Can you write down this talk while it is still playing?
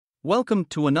Welcome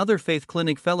to another Faith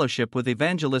Clinic Fellowship with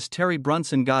Evangelist Terry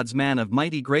Brunson, God's man of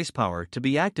mighty grace power to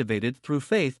be activated through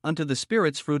faith unto the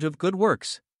Spirit's fruit of good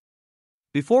works.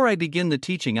 Before I begin the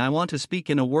teaching, I want to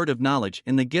speak in a word of knowledge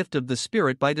in the gift of the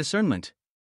Spirit by discernment.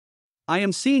 I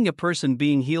am seeing a person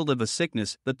being healed of a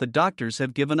sickness that the doctors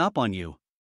have given up on you.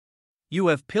 You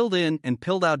have pilled in and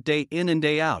pilled out day in and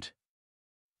day out.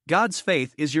 God's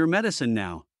faith is your medicine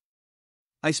now.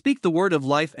 I speak the word of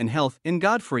life and health in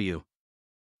God for you.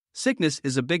 Sickness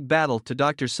is a big battle to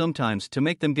doctors sometimes to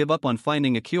make them give up on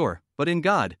finding a cure, but in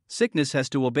God, sickness has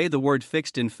to obey the word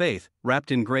fixed in faith,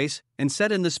 wrapped in grace, and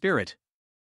set in the Spirit.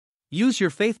 Use your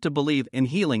faith to believe in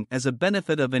healing as a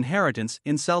benefit of inheritance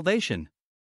in salvation.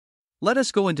 Let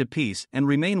us go into peace and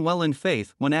remain well in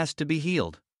faith when asked to be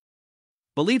healed.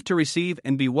 Believe to receive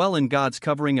and be well in God's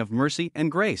covering of mercy and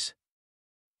grace.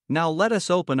 Now let us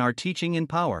open our teaching in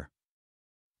power.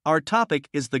 Our topic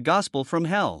is the gospel from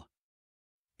hell.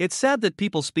 It's sad that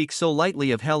people speak so lightly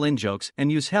of hell in jokes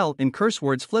and use hell in curse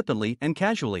words flippantly and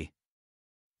casually.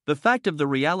 The fact of the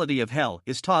reality of hell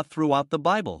is taught throughout the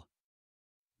Bible.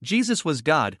 Jesus was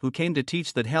God who came to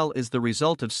teach that hell is the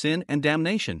result of sin and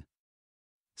damnation.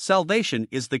 Salvation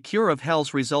is the cure of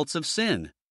hell's results of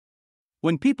sin.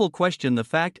 When people question the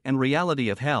fact and reality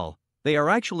of hell, they are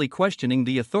actually questioning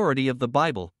the authority of the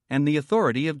Bible and the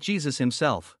authority of Jesus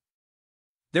himself.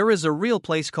 There is a real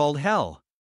place called hell.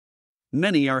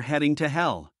 Many are heading to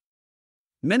hell.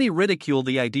 Many ridicule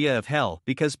the idea of hell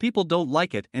because people don't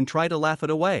like it and try to laugh it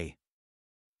away.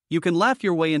 You can laugh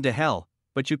your way into hell,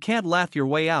 but you can't laugh your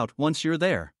way out once you're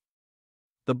there.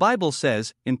 The Bible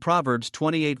says, in Proverbs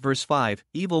 28 verse 5,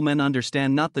 evil men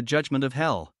understand not the judgment of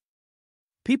hell.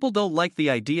 People don't like the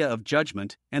idea of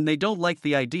judgment, and they don't like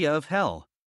the idea of hell.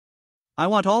 I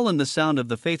want all in the sound of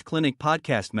the Faith Clinic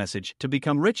podcast message to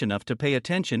become rich enough to pay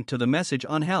attention to the message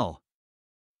on hell.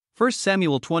 1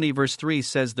 Samuel 20 verse 3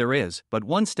 says there is but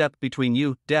one step between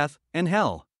you, death, and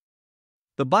hell.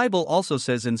 The Bible also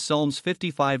says in Psalms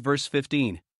 55 verse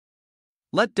 15,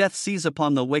 let death seize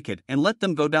upon the wicked and let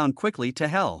them go down quickly to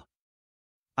hell.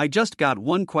 I just got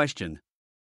one question.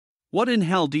 What in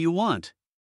hell do you want?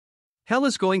 Hell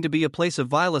is going to be a place of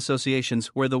vile associations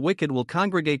where the wicked will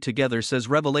congregate together, says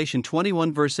Revelation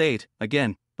 21 verse 8,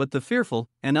 again, but the fearful,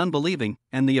 and unbelieving,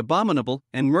 and the abominable,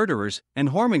 and murderers, and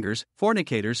whoremongers,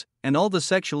 fornicators, and all the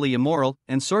sexually immoral,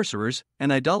 and sorcerers,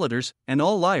 and idolaters, and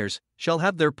all liars, shall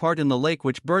have their part in the lake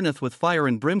which burneth with fire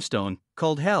and brimstone,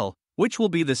 called hell, which will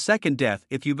be the second death.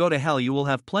 If you go to hell, you will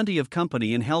have plenty of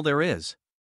company in hell. There is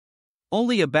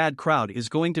only a bad crowd is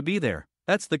going to be there.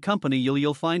 That's the company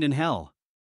you'll find in hell.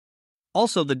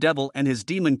 Also, the devil and his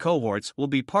demon cohorts will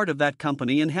be part of that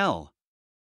company in hell.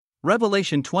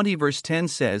 Revelation 20 verse 10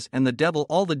 says, and the devil,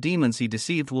 all the demons he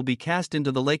deceived, will be cast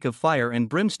into the lake of fire and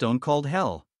brimstone called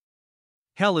hell.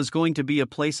 Hell is going to be a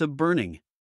place of burning.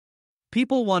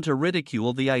 People want to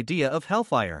ridicule the idea of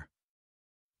hellfire.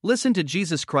 Listen to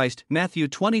Jesus Christ, Matthew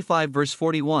 25 verse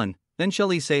 41, then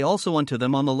shall he say also unto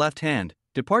them on the left hand,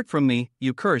 depart from me,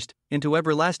 you cursed, into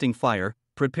everlasting fire,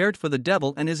 prepared for the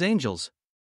devil and his angels.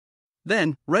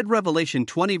 Then, read Revelation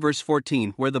 20 verse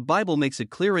 14, where the Bible makes it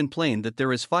clear and plain that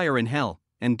there is fire in hell,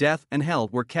 and death and hell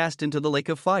were cast into the lake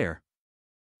of fire.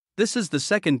 This is the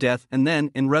second death. And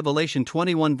then, in Revelation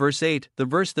 21 verse 8, the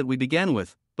verse that we began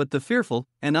with, but the fearful,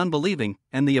 and unbelieving,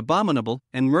 and the abominable,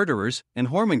 and murderers, and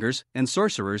whoremongers, and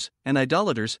sorcerers, and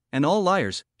idolaters, and all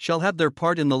liars, shall have their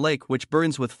part in the lake which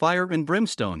burns with fire and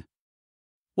brimstone.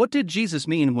 What did Jesus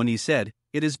mean when he said,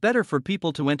 it is better for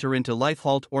people to enter into life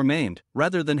halt or maimed,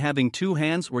 rather than having 2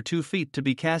 hands or 2 feet to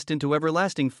be cast into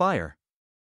everlasting fire?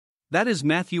 That is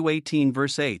Matthew 18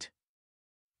 verse 8.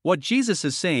 What Jesus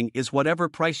is saying is whatever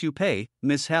price you pay,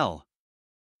 miss hell.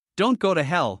 Don't go to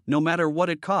hell, no matter what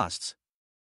it costs.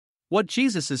 What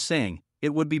Jesus is saying,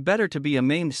 it would be better to be a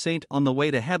maimed saint on the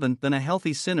way to heaven than a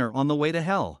healthy sinner on the way to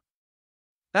hell.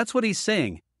 That's what he's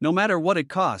saying, no matter what it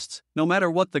costs, no matter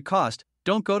what the cost,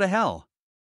 don't go to hell.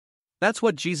 That's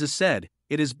what Jesus said,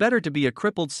 it is better to be a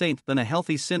crippled saint than a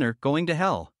healthy sinner going to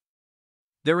hell.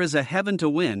 There is a heaven to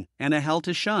win and a hell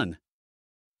to shun.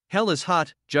 Hell is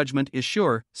hot, judgment is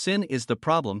sure, sin is the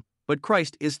problem, but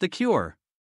Christ is the cure.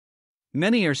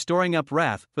 Many are storing up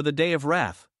wrath for the day of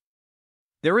wrath.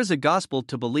 There is a gospel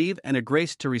to believe and a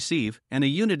grace to receive and a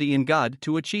unity in God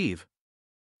to achieve.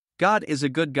 God is a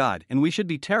good God, and we should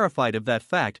be terrified of that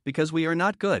fact because we are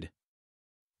not good.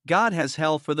 God has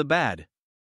hell for the bad.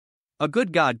 A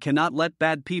good God cannot let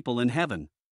bad people in heaven.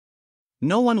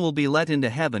 No one will be let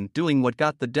into heaven doing what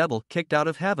got the devil kicked out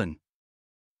of heaven.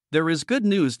 There is good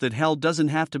news that hell doesn't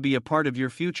have to be a part of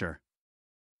your future.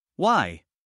 Why?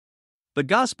 The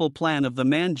gospel plan of the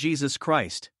man Jesus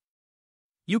Christ.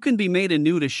 You can be made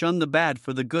anew to shun the bad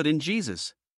for the good in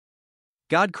Jesus.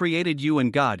 God created you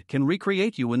and God can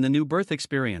recreate you in the new birth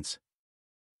experience.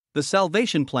 The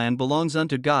salvation plan belongs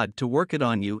unto God to work it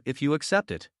on you if you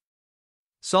accept it.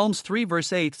 Psalms 3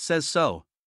 verse 8 says so.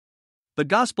 The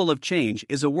gospel of change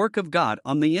is a work of God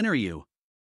on the inner you.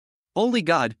 Only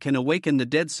God can awaken the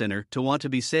dead sinner to want to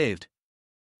be saved.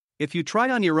 If you try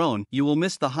on your own, you will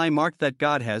miss the high mark that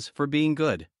God has for being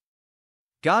good.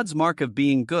 God's mark of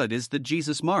being good is the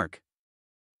Jesus mark.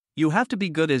 You have to be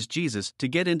good as Jesus to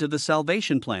get into the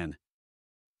salvation plan.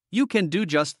 You can do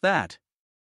just that.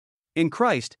 In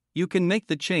Christ, you can make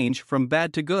the change from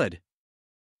bad to good.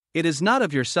 It is not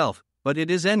of yourself, but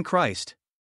it is in Christ.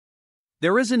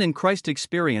 There is an in Christ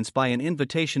experience by an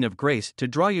invitation of grace to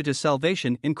draw you to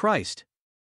salvation in Christ.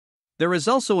 There is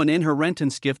also an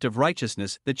inheritance gift of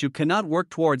righteousness that you cannot work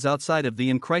towards outside of the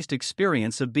in Christ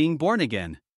experience of being born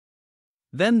again.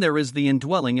 Then there is the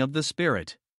indwelling of the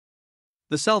Spirit.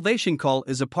 The salvation call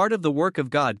is a part of the work of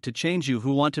God to change you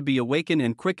who want to be awakened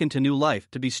and quickened to new life,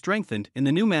 to be strengthened in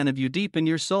the new man of you deep in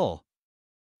your soul.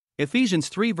 Ephesians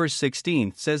 3 verse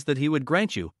 16 says that He would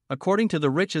grant you, according to the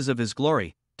riches of His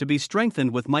glory, to be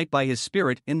strengthened with might by His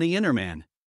Spirit in the inner man.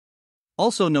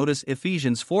 Also notice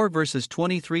Ephesians 4 verses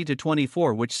 23 to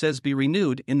 24, which says, "Be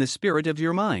renewed in the spirit of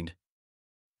your mind.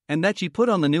 And that ye put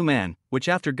on the new man, which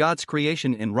after God's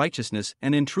creation in righteousness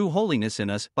and in true holiness in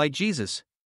us by Jesus."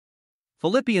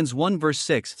 Philippians 1 verse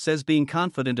 6 says, "Being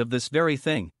confident of this very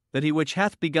thing, that He which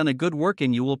hath begun a good work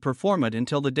in you will perform it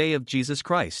until the day of Jesus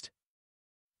Christ."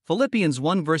 Philippians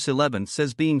 1 verse 11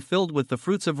 says, "Being filled with the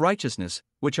fruits of righteousness,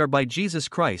 which are by Jesus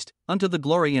Christ, unto the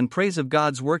glory and praise of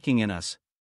God's working in us."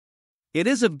 It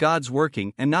is of God's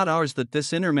working and not ours that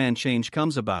this inner man change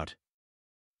comes about.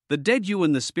 The dead you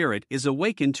in the Spirit is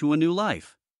awakened to a new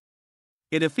life.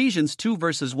 In Ephesians 2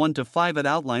 verses 1 to 5 it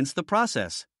outlines the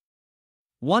process.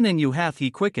 1 In you hath He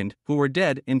quickened, who were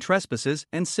dead in trespasses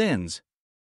and sins.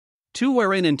 2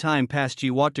 Wherein in time past ye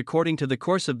walked according to the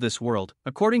course of this world,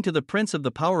 according to the prince of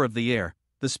the power of the air,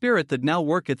 the spirit that now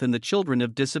worketh in the children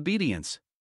of disobedience.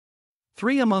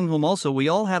 3 Among whom also we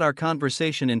all had our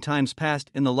conversation in times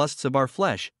past in the lusts of our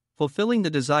flesh, fulfilling the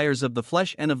desires of the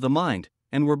flesh and of the mind,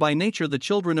 and were by nature the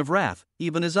children of wrath,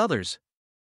 even as others.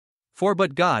 4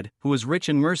 But God, who is rich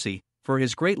in mercy, for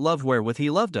His great love wherewith He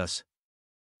loved us.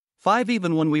 5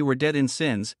 Even when we were dead in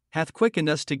sins, hath quickened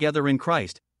us together in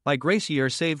Christ, by grace ye are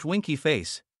saved. Winky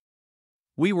face.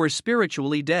 We were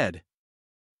spiritually dead.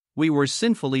 We were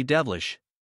sinfully devilish.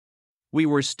 We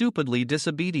were stupidly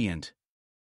disobedient.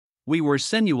 We were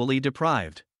sensually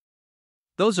deprived.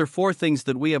 Those are 4 things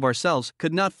that we of ourselves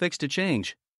could not fix to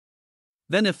change.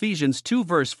 Then Ephesians 2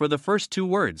 verse for the first 2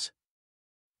 words.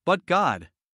 But God.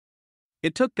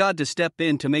 It took God to step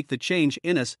in to make the change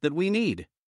in us that we need.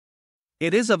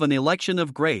 It is of an election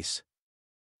of grace.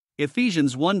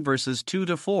 Ephesians 1 verses 2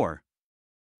 to 4.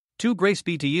 2 Grace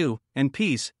be to you, and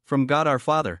peace, from God our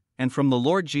Father, and from the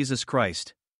Lord Jesus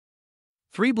Christ.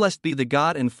 3 Blessed be the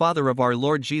God and Father of our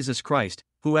Lord Jesus Christ,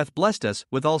 who hath blessed us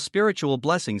with all spiritual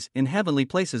blessings in heavenly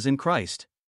places in Christ.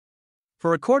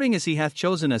 For according as He hath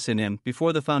chosen us in Him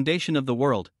before the foundation of the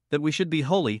world, that we should be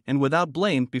holy and without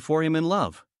blame before Him in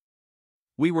love.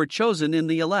 We were chosen in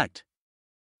the elect.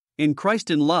 In Christ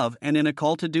in love and in a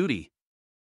call to duty.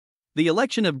 The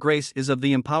election of grace is of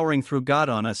the empowering through God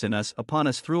on us, in us, upon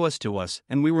us, through us, to us,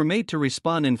 and we were made to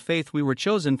respond in faith. We were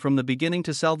chosen from the beginning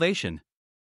to salvation.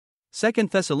 2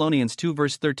 Thessalonians 2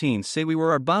 verse 13 say we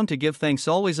are bound to give thanks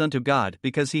always unto God,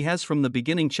 because He has from the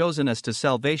beginning chosen us to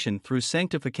salvation through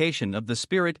sanctification of the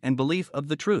Spirit and belief of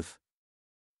the truth.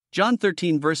 John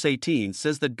 13 verse 18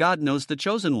 says that God knows the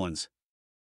chosen ones.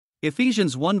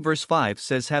 Ephesians 1 verse 5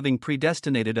 says, having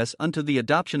predestinated us unto the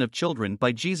adoption of children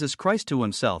by Jesus Christ to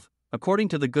Himself, according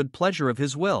to the good pleasure of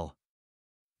His will.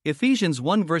 Ephesians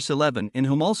 1 verse 11, in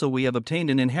whom also we have obtained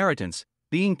an inheritance,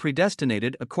 being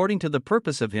predestinated according to the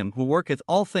purpose of Him who worketh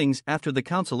all things after the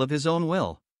counsel of His own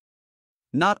will.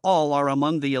 Not all are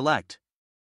among the elect.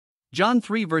 John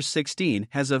 3 verse 16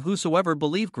 has a whosoever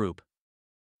believe group.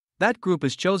 That group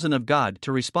is chosen of God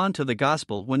to respond to the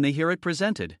gospel when they hear it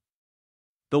presented.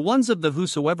 The ones of the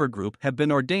whosoever group have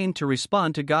been ordained to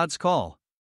respond to God's call.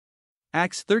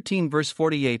 Acts 13 verse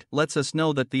 48 lets us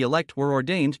know that the elect were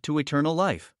ordained to eternal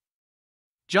life.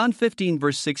 John 15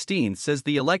 verse 16 says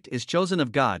the elect is chosen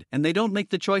of God and they don't make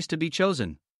the choice to be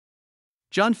chosen.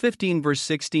 John 15 verse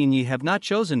 16 Ye have not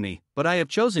chosen me, but I have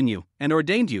chosen you, and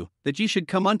ordained you, that ye should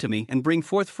come unto me and bring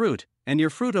forth fruit, and your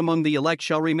fruit among the elect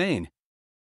shall remain.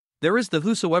 There is the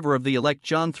whosoever of the elect.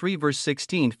 John 3 verse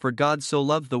 16 For God so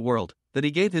loved the world, that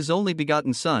he gave his only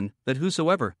begotten Son, that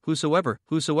whosoever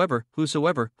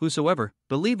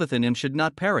believeth in him should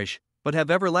not perish, but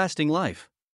have everlasting life.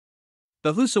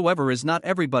 The whosoever is not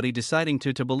everybody deciding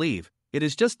to believe, it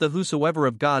is just the whosoever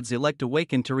of God's elect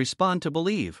awakened to respond to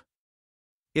believe.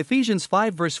 Ephesians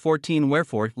 5 verse 14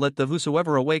 Wherefore let the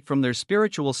whosoever awake from their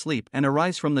spiritual sleep and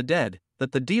arise from the dead,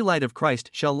 that the delight of Christ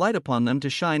shall light upon them to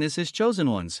shine as his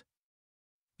chosen ones.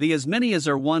 The as many as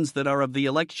are ones that are of the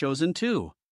elect chosen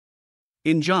too.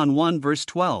 In John 1 verse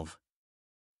 12.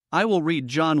 I will read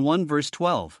John 1 verse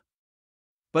 12.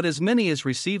 But as many as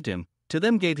received him, to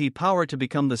them gave he power to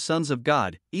become the sons of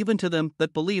God, even to them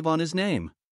that believe on his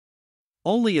name.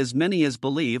 Only as many as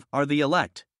believe are the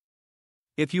elect.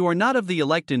 If you are not of the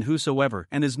elect in whosoever,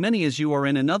 and as many as you are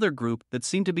in another group that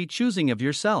seem to be choosing of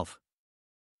yourself.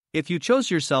 If you chose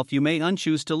yourself, you may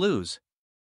unchoose to lose.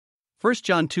 1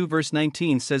 John 2 verse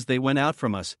 19 says they went out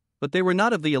from us, but they were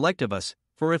not of the elect of us,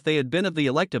 for if they had been of the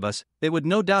elect of us, they would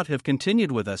no doubt have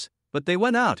continued with us, but they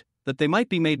went out, that they might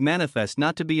be made manifest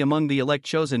not to be among the elect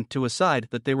chosen to a side,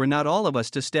 that they were not all of us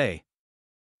to stay.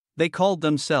 They called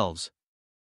themselves.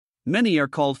 Many are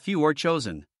called, few are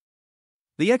chosen.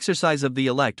 The exercise of the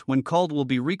elect when called will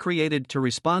be recreated to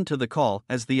respond to the call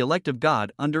as the elect of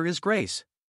God under his grace.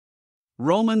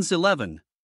 Romans 11:5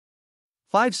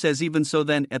 says, Even so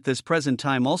then at this present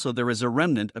time also there is a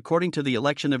remnant according to the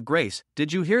election of grace.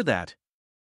 Did you hear that?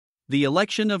 The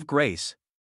election of grace.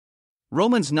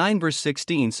 Romans 9 verse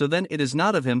 16 So then it is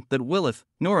not of him that willeth,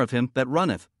 nor of him that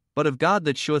runneth, but of God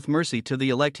that sheweth mercy to the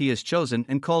elect he has chosen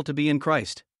and called to be in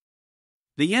Christ.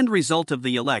 The end result of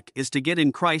the elect is to get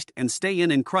in Christ and stay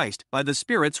in Christ by the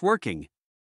Spirit's working.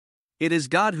 It is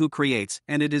God who creates,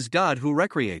 and it is God who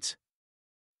recreates.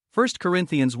 1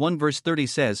 Corinthians 1 verse 30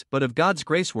 says, But of God's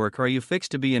grace work are you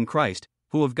fixed to be in Christ,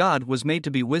 who of God was made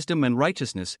to be wisdom and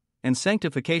righteousness, and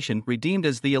sanctification, redeemed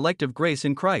as the elect of grace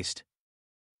in Christ.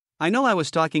 I know I was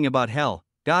talking about hell.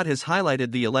 God has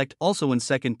highlighted the elect also in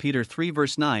 2 Peter 3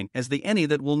 verse 9 as the any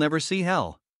that will never see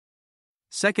hell.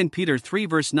 2 Peter 3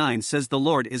 verse 9 says the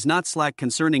Lord is not slack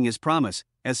concerning his promise,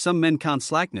 as some men count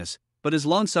slackness, but is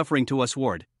longsuffering to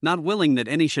usward, not willing that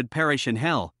any should perish in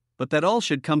hell, but that all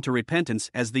should come to repentance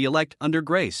as the elect under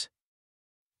grace.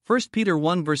 1 Peter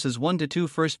 1 verses 1 to 2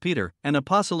 1 Peter, an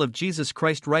apostle of Jesus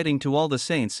Christ writing to all the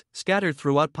saints, scattered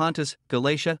throughout Pontus,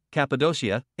 Galatia,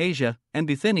 Cappadocia, Asia, and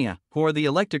Bithynia, who are the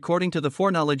elect according to the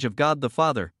foreknowledge of God the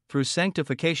Father, through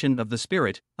sanctification of the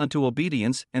Spirit, unto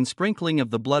obedience and sprinkling of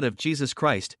the blood of Jesus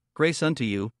Christ, grace unto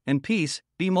you, and peace,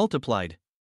 be multiplied.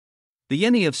 The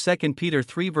any of 2 Peter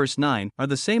 3 verse 9 are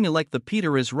the same elect that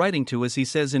Peter is writing to as he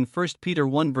says in 1 Peter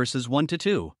 1 verses 1 to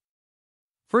 2.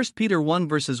 1 Peter 1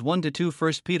 verses 1 to 2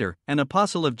 1 Peter, an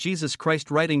apostle of Jesus Christ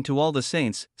writing to all the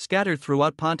saints, scattered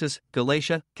throughout Pontus,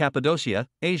 Galatia, Cappadocia,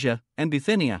 Asia, and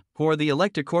Bithynia, who are the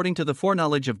elect according to the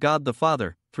foreknowledge of God the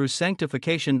Father, through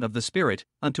sanctification of the Spirit,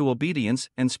 unto obedience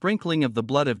and sprinkling of the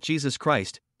blood of Jesus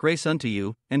Christ, grace unto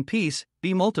you, and peace,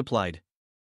 be multiplied.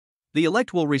 The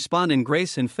elect will respond in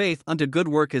grace and faith unto good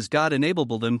work as God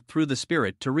enabled them through the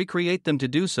Spirit to recreate them to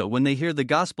do so when they hear the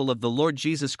gospel of the Lord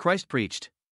Jesus Christ preached.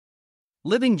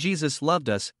 Living Jesus loved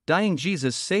us, dying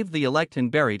Jesus saved the elect,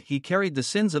 and buried he carried the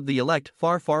sins of the elect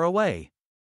far, far away.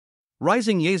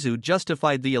 Rising Jesu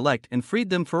justified the elect and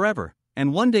freed them forever,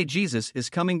 and one day Jesus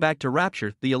is coming back to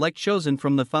rapture the elect chosen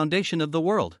from the foundation of the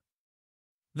world.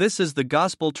 This is the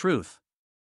gospel truth.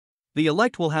 The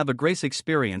elect will have a grace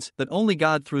experience that only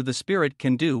God through the Spirit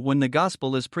can do when the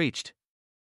gospel is preached.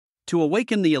 To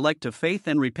awaken the elect to faith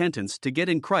and repentance to get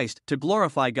in Christ to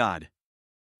glorify God.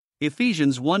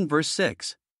 Ephesians 1 verse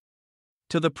 6.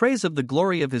 To the praise of the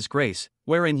glory of his grace,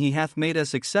 wherein he hath made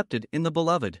us accepted in the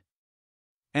beloved.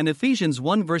 And Ephesians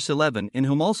 1 verse 11 In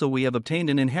whom also we have obtained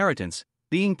an inheritance,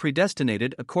 being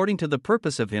predestinated according to the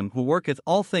purpose of him who worketh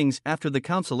all things after the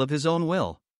counsel of his own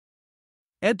will.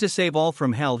 To save all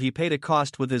from hell he paid a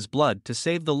cost with his blood to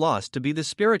save the lost to be the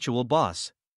spiritual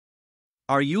boss.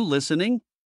 Are you listening?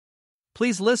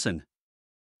 Please listen.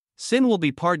 Sin will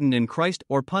be pardoned in Christ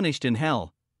or punished in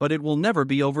hell, but it will never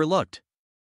be overlooked.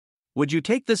 Would you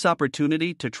take this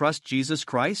opportunity to trust Jesus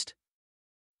Christ?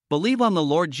 Believe on the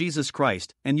Lord Jesus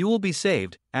Christ, and you will be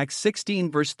saved. Acts 16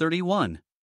 verse 31.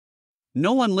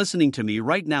 No one listening to me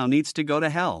right now needs to go to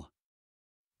hell.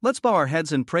 Let's bow our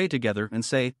heads and pray together and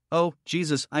say, Oh,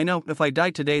 Jesus, I know if I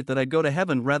died today that I'd go to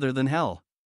heaven rather than hell.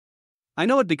 I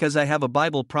know it because I have a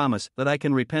Bible promise that I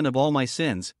can repent of all my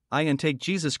sins, and take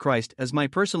Jesus Christ as my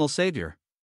personal Savior.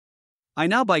 I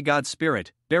now by God's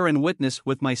Spirit, bear in witness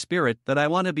with my spirit that I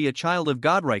want to be a child of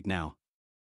God right now.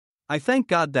 I thank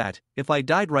God that, if I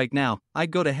died right now, I'd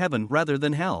go to heaven rather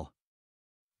than hell.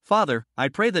 Father, I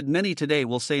pray that many today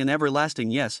will say an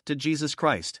everlasting yes to Jesus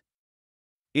Christ.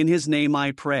 In His name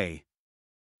I pray.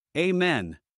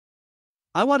 Amen.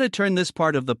 I want to turn this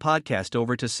part of the podcast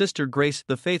over to Sister Grace,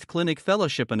 the Faith Clinic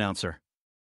Fellowship announcer.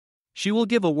 She will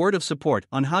give a word of support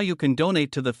on how you can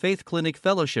donate to the Faith Clinic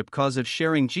Fellowship cause of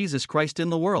sharing Jesus Christ in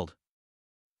the world.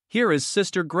 Here is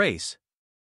Sister Grace.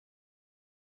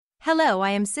 Hello,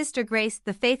 I am Sister Grace,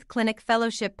 the Faith Clinic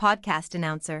Fellowship podcast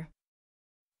announcer.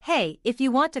 Hey, if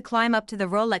you want to climb up to the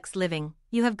Rolex living,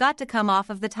 you have got to come off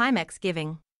of the Timex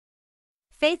giving.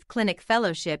 Faith Clinic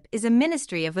Fellowship is a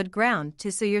ministry of good ground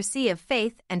to sow your seed of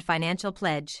faith and financial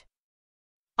pledge.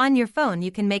 On your phone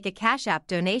you can make a Cash App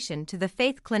donation to the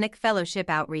Faith Clinic Fellowship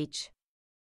outreach.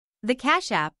 The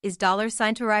Cash App is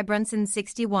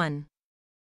 $Terrybrunson61.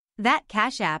 That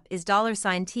Cash App is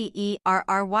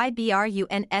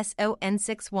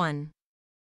 $TERRYBRUNSON61.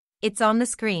 It's on the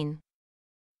screen.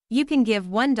 You can give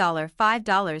 $1, $5,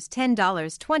 $10,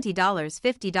 $20,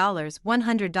 $50,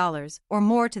 $100, or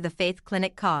more to the Faith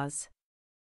Clinic cause.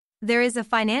 There is a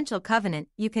financial covenant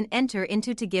you can enter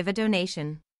into to give a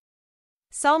donation.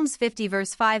 Psalms 50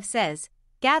 verse 5 says,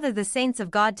 "Gather the saints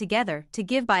of God together to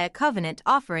give by a covenant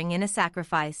offering in a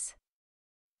sacrifice."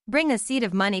 Bring a seed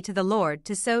of money to the Lord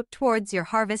to sow towards your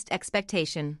harvest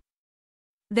expectation.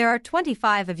 There are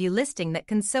 25 of you listening that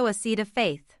can sow a seed of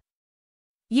faith.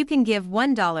 You can give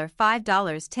 $1,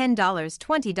 $5, $10,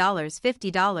 $20,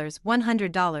 $50,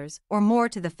 $100, or more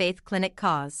to the Faith Clinic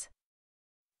cause.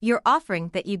 Your offering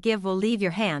that you give will leave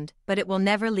your hand, but it will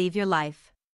never leave your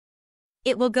life.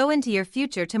 It will go into your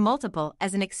future to multiple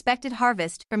as an expected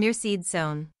harvest from your seed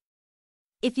sown.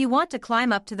 If you want to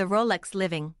climb up to the Rolex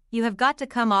living, you have got to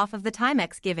come off of the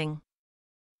Timex giving.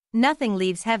 Nothing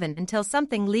leaves heaven until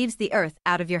something leaves the earth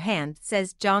out of your hand,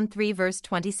 says John 3 verse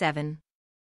 27.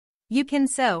 You can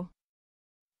sow.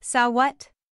 Sow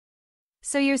what?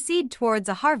 Sow your seed towards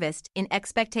a harvest in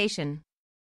expectation.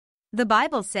 The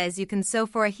Bible says you can sow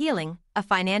for a healing, a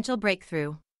financial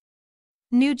breakthrough,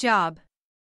 new job,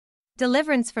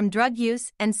 deliverance from drug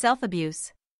use and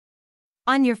self-abuse.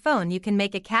 On your phone you can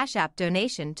make a Cash App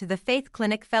donation to the Faith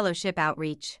Clinic Fellowship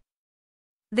outreach.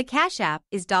 The Cash App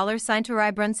is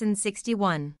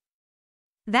 $Terrybrunson61.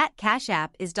 That Cash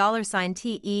App is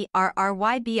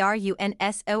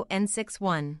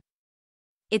 $TERRYBRUNSON61.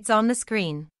 It's on the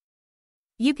screen.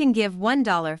 You can give $1,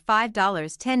 $5, $10,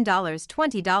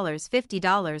 $20,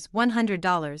 $50,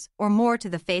 $100, or more to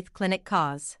the Faith Clinic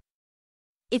cause.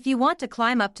 If you want to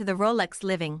climb up to the Rolex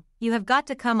living, you have got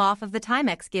to come off of the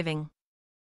Timex giving.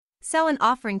 Sow an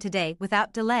offering today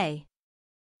without delay.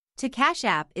 To Cash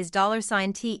App is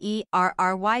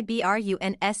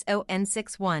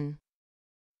 $TERRYBRUNSON61.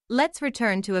 Let's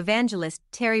return to Evangelist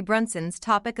Terry Brunson's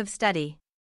topic of study.